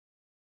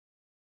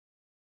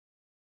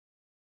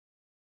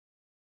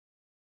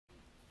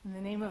In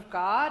the name of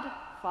God,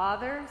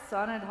 Father,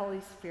 Son, and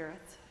Holy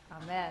Spirit.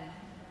 Amen.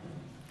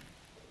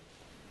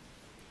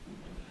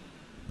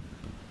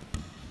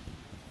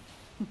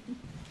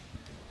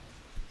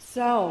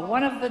 So,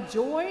 one of the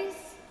joys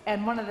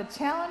and one of the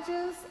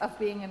challenges of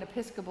being an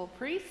Episcopal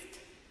priest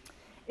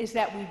is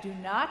that we do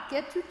not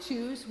get to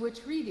choose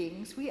which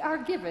readings we are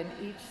given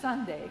each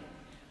Sunday,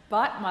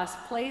 but must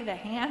play the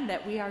hand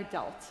that we are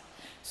dealt.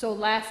 So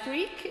last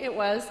week it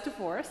was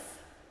divorce.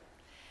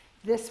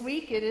 This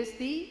week it is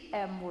the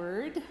M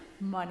word,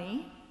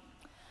 money.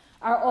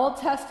 Our Old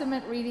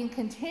Testament reading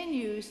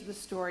continues the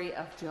story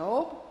of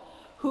Job,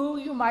 who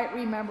you might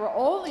remember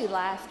only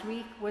last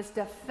week was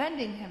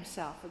defending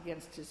himself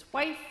against his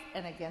wife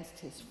and against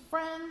his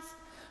friends,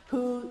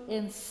 who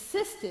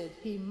insisted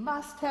he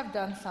must have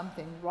done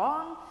something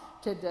wrong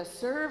to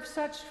deserve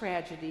such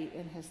tragedy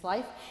in his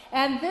life.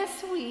 And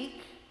this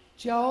week,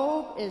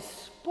 Job is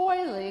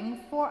spoiling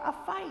for a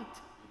fight,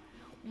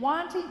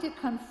 wanting to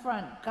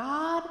confront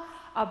God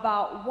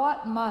about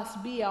what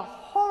must be a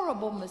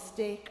horrible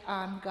mistake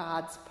on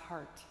God's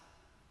part.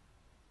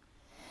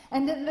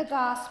 And in the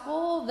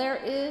gospel, there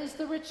is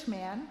the rich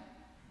man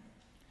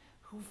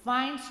who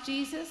finds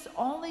Jesus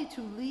only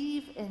to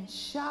leave in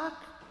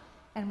shock,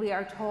 and we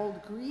are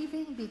told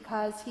grieving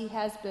because he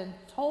has been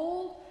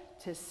told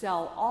to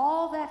sell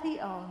all that he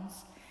owns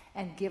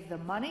and give the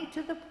money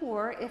to the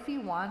poor if he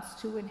wants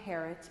to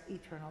inherit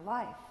eternal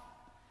life.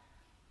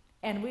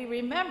 And we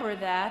remember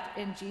that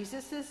in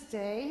Jesus'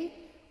 day,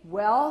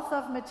 wealth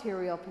of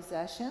material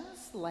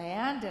possessions,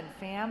 land and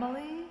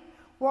family,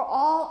 were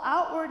all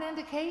outward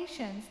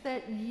indications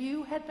that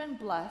you had been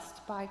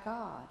blessed by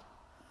God.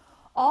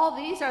 All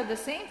these are the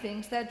same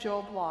things that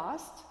Job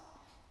lost,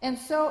 and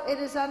so it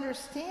is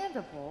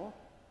understandable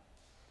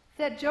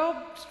that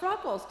Job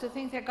struggles to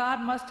think that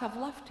God must have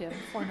left him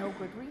for no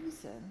good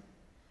reason.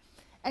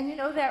 And you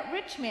know, that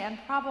rich man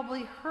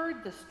probably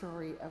heard the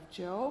story of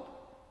Job,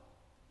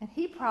 and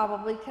he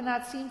probably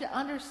cannot seem to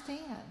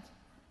understand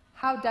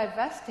how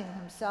divesting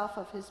himself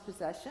of his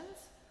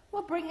possessions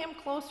will bring him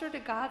closer to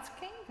God's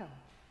kingdom.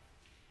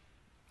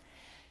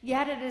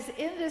 Yet it is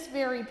in this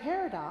very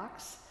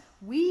paradox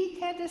we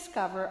can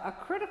discover a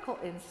critical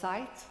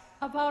insight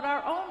about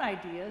our own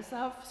ideas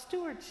of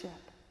stewardship.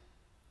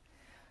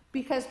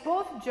 Because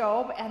both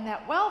Job and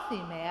that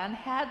wealthy man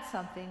had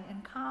something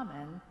in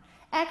common.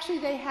 Actually,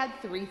 they had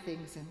three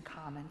things in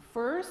common.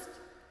 First,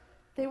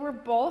 they were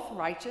both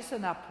righteous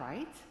and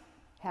upright,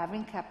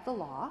 having kept the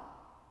law.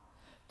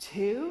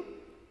 Two,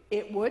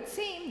 it would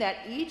seem that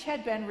each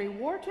had been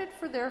rewarded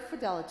for their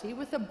fidelity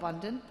with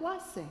abundant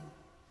blessing.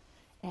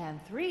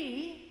 And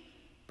three,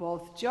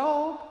 both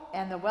Job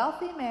and the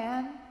wealthy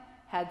man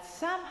had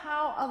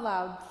somehow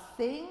allowed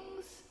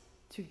things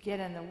to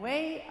get in the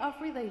way of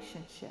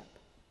relationship.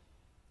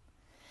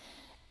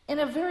 In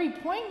a very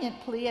poignant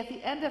plea at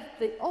the end of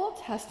the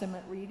Old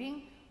Testament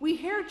reading, we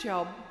hear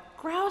Job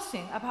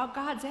grousing about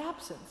God's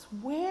absence.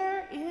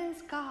 Where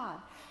is God?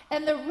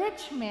 And the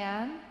rich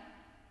man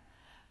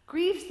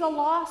grieves the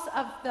loss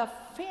of the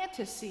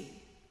fantasy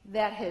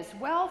that his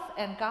wealth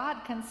and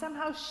God can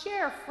somehow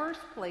share first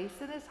place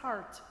in his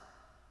heart.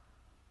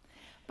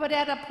 But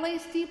at a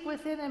place deep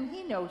within him,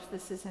 he knows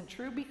this isn't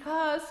true,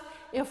 because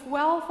if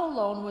wealth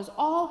alone was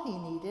all he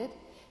needed,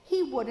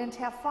 he wouldn't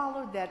have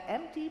followed that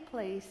empty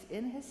place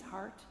in his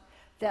heart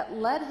that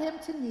led him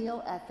to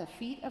kneel at the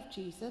feet of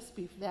Jesus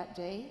that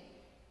day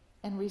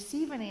and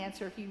receive an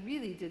answer he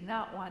really did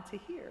not want to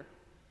hear.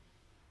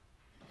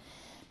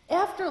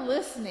 After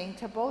listening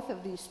to both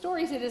of these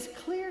stories, it is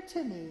clear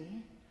to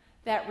me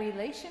that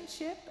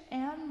relationship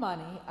and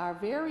money are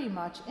very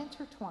much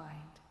intertwined.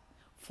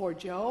 For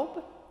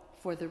Job,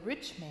 for the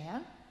rich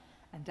man,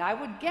 and I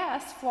would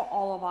guess for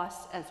all of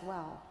us as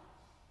well.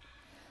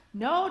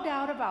 No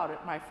doubt about it,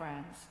 my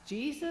friends,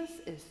 Jesus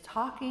is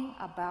talking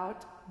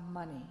about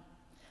money,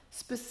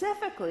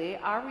 specifically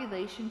our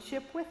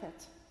relationship with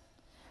it.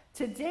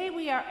 Today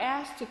we are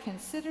asked to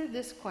consider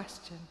this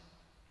question: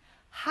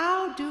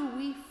 how do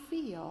we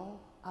feel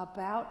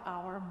about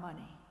our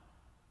money?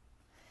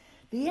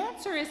 The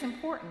answer is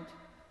important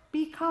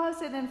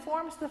because it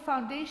informs the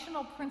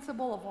foundational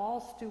principle of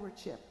all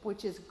stewardship,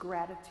 which is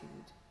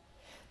gratitude.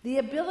 The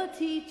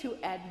ability to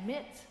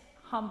admit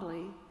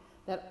humbly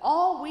that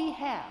all we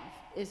have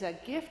is a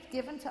gift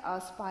given to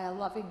us by a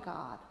loving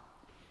God.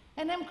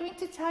 And I'm going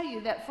to tell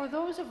you that for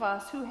those of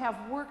us who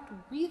have worked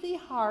really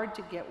hard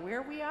to get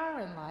where we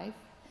are in life,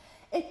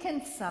 it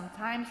can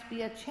sometimes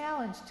be a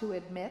challenge to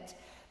admit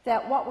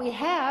that what we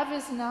have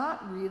is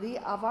not really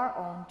of our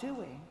own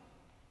doing.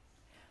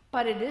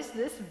 But it is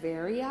this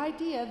very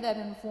idea that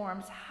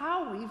informs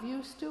how we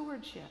view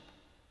stewardship,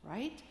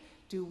 right?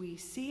 Do we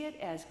see it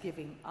as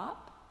giving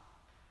up,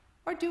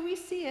 or do we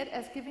see it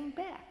as giving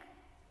back?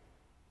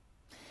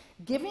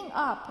 Giving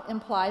up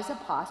implies a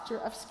posture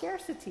of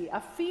scarcity, a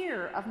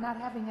fear of not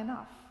having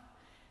enough.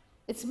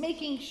 It's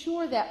making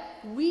sure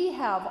that we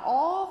have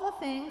all the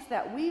things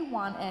that we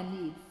want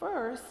and need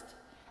first,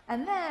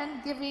 and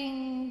then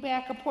giving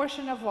back a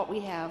portion of what we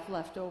have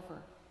left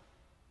over.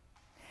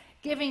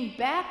 Giving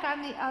back,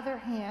 on the other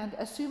hand,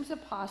 assumes a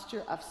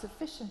posture of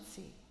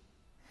sufficiency.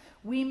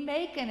 We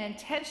make an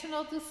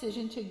intentional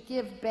decision to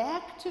give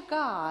back to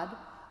God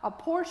a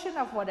portion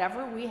of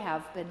whatever we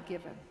have been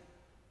given.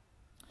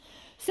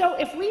 So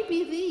if we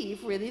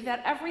believe, really,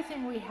 that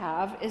everything we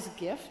have is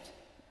gift,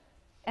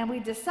 and we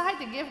decide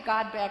to give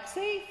God back,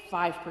 say,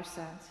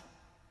 5%,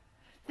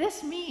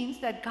 this means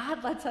that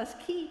God lets us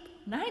keep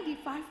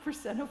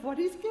 95% of what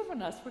he's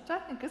given us, which I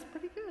think is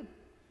pretty good,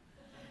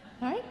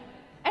 right?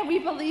 And we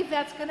believe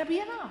that's going to be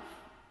enough.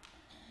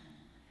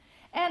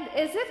 And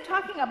as if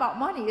talking about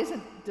money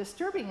isn't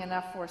disturbing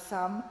enough for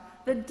some,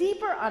 the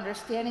deeper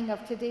understanding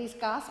of today's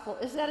gospel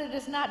is that it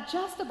is not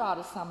just about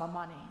a sum of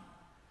money.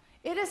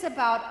 It is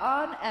about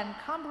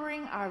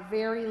unencumbering our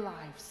very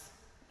lives.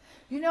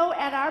 You know,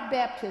 at our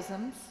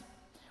baptisms,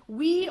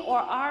 we or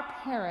our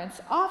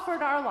parents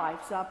offered our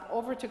lives up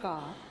over to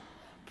God,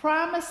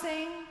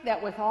 promising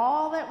that with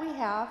all that we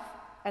have,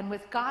 and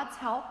with God's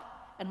help,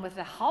 and with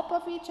the help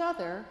of each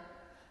other,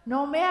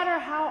 no matter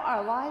how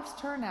our lives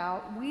turn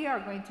out, we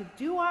are going to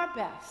do our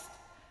best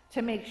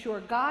to make sure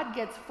God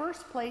gets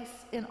first place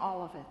in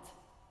all of it.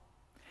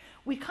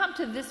 We come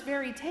to this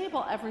very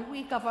table every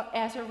week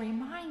as a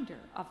reminder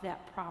of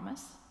that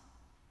promise.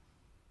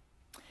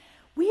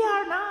 We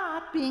are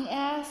not being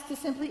asked to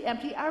simply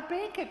empty our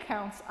bank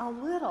accounts a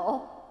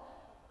little,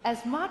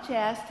 as much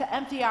as to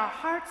empty our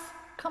hearts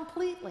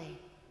completely.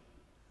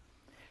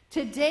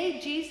 Today,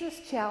 Jesus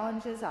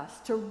challenges us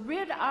to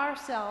rid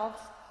ourselves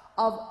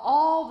of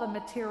all the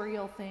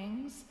material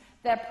things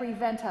that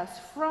prevent us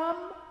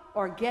from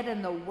or get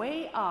in the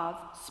way of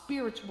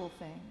spiritual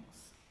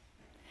things.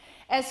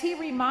 As he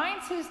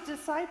reminds his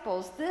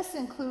disciples, this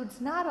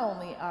includes not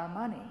only our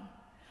money,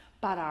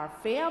 but our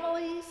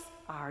families,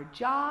 our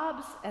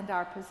jobs, and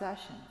our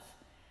possessions.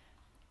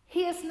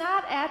 He is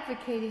not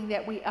advocating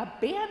that we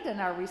abandon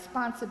our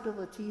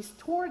responsibilities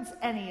towards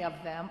any of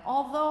them,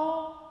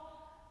 although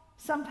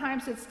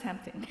sometimes it's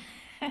tempting.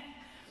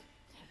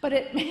 But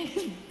it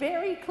makes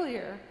very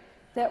clear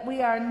that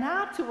we are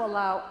not to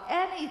allow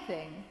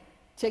anything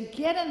to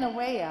get in the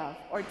way of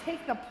or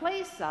take the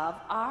place of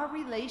our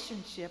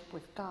relationship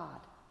with God.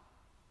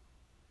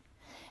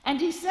 And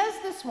he says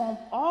this won't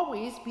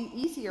always be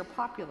easy or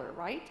popular,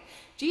 right?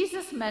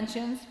 Jesus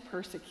mentions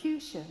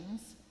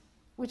persecutions,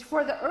 which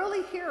for the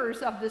early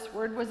hearers of this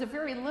word was a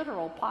very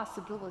literal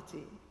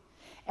possibility.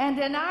 And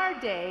in our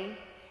day,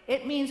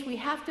 it means we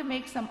have to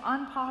make some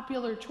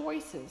unpopular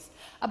choices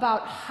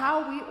about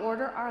how we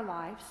order our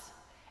lives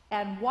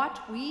and what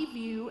we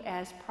view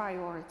as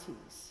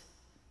priorities,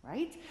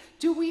 right?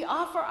 Do we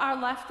offer our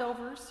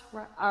leftovers,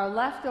 our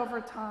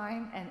leftover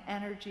time and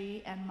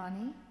energy and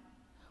money?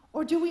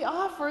 Or do we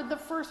offer the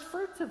first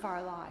fruits of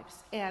our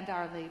lives and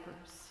our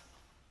labors?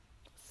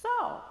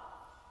 So,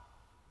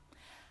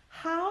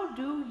 how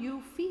do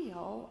you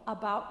feel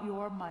about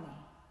your money?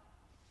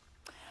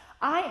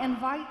 I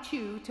invite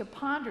you to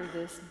ponder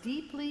this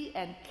deeply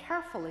and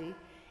carefully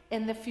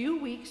in the few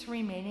weeks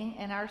remaining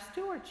in our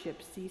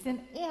stewardship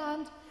season,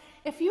 and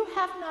if you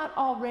have not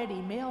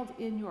already mailed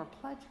in your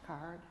pledge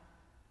card,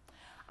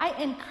 I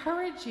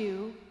encourage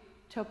you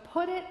to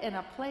put it in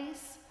a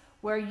place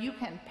where you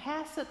can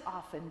pass it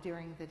often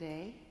during the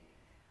day,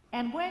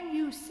 and when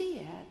you see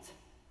it,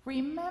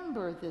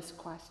 remember this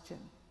question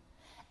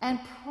and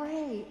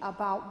pray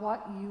about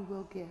what you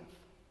will give.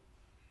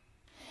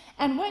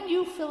 And when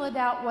you fill it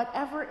out,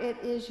 whatever it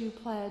is you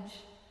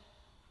pledge,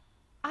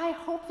 I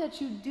hope that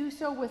you do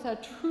so with a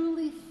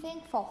truly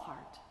thankful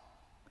heart.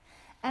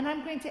 And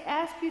I'm going to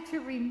ask you to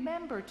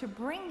remember to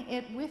bring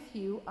it with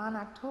you on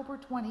October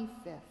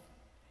 25th,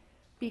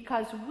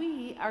 because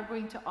we are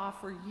going to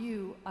offer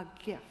you a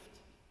gift.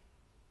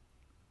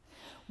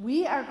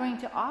 We are going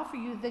to offer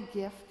you the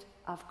gift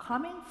of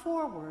coming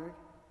forward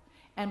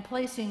and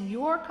placing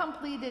your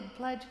completed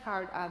pledge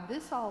card on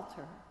this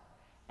altar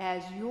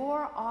as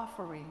your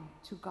offering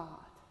to God.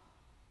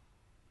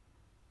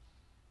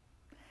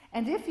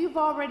 And if you've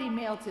already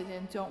mailed it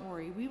in, don't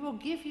worry. We will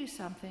give you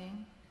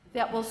something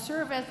that will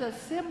serve as a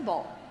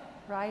symbol,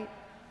 right,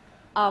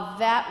 of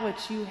that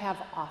which you have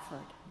offered.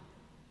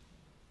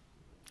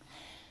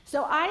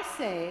 So I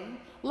say,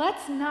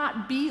 let's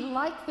not be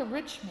like the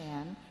rich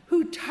man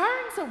who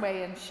turns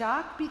away in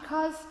shock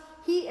because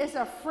he is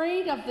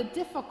afraid of the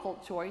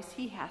difficult choice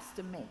he has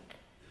to make.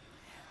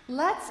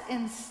 Let's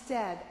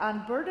instead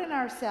unburden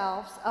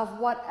ourselves of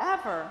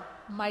whatever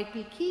might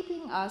be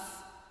keeping us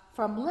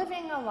from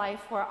living a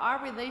life where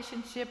our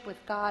relationship with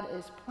God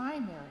is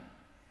primary,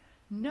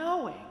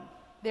 knowing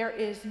there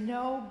is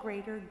no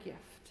greater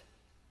gift.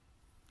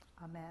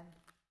 Amen.